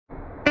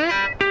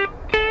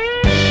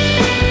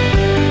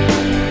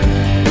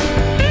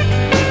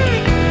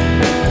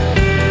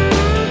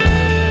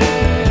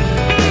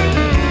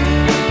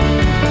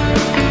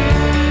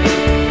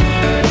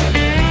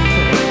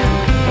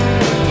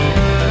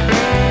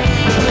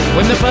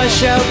When the bus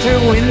shelter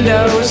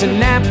windows and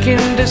napkin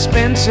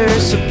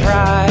dispensers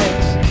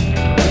surprise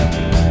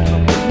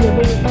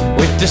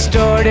with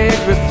distorted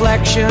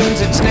reflections,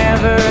 it's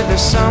never the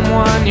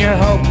someone you're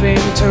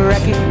hoping to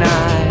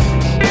recognize.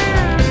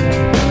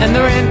 And the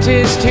rent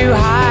is too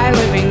high,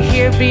 living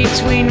here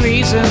between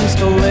reasons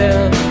to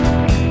live,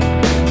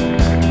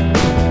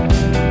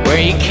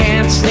 where you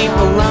can't sleep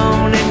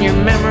alone and your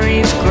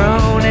memories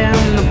groan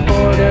and the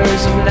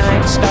borders of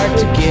night start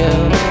to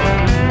give.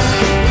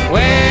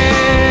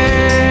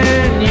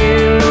 When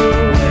you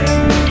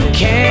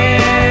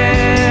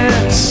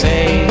can't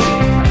save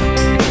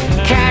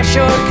cash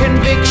or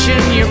conviction,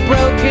 you're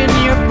broken,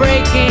 you're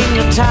breaking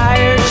a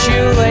tired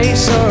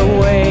shoelace or a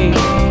wave.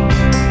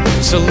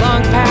 So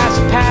long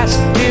past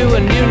due, a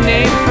new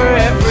name for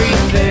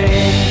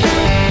everything.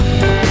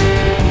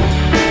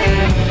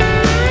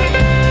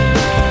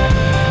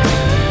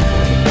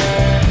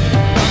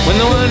 When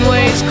the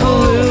one-ways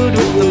collude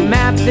with the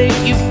map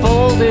that you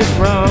folded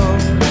wrong,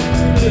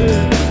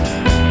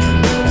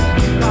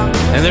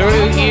 and the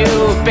route you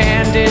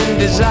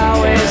abandoned is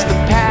always the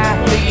path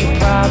that you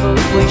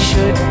probably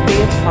should be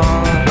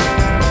upon.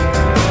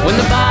 When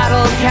the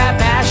bottle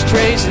cap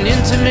ashtrays and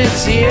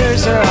intimates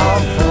ears are all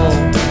full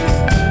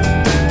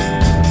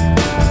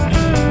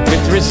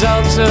with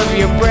results of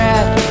your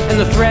breath, and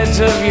the threads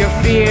of your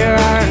fear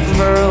are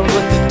unfurled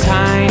with the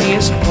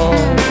tiniest pull.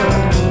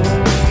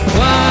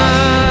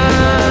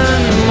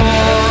 One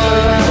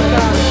more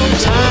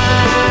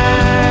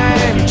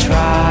time,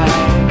 try.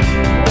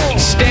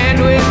 Stand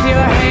with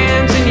your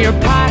hands in your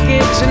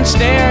pockets and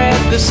stare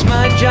at the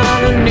smudge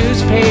on a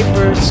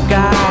newspaper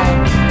sky,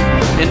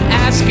 and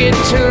ask it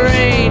to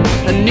rain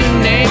a new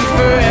name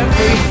for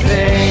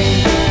everything.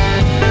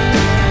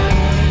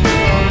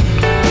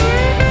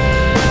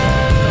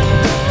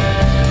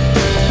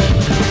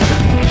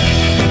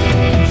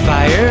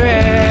 Fire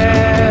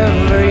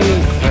every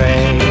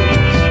phrase.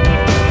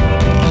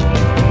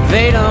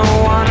 They don't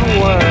want to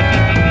work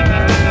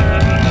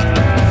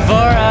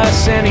for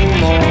us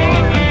anymore.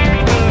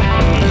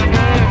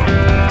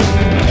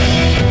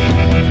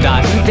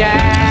 Dot and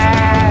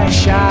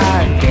dash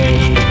our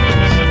days.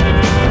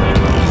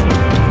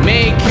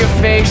 Make your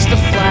face the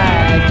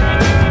flag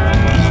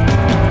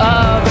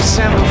of a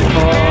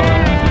semaphore.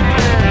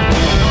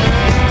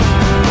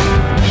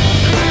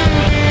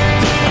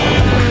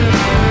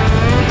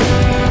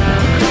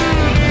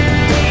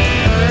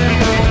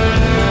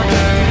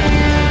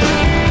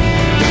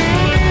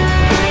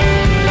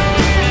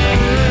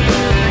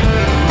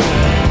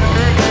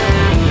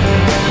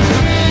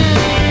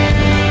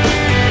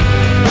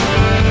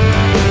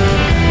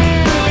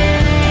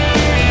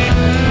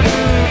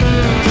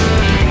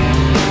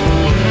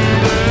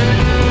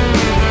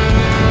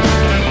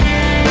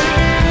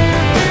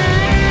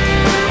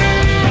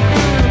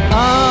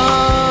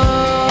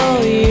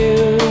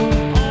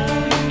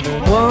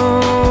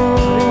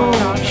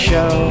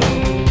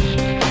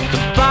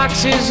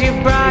 You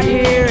brought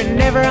here and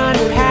never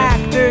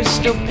unpacked, are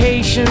still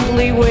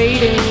patiently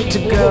waiting to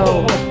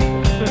go.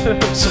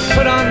 So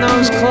put on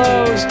those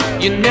clothes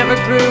you never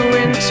grew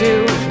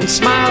into and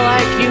smile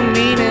like you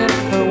mean it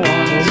for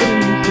once.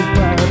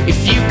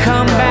 If you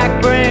come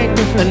back, bring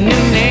a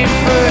new name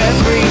for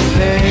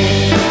everything.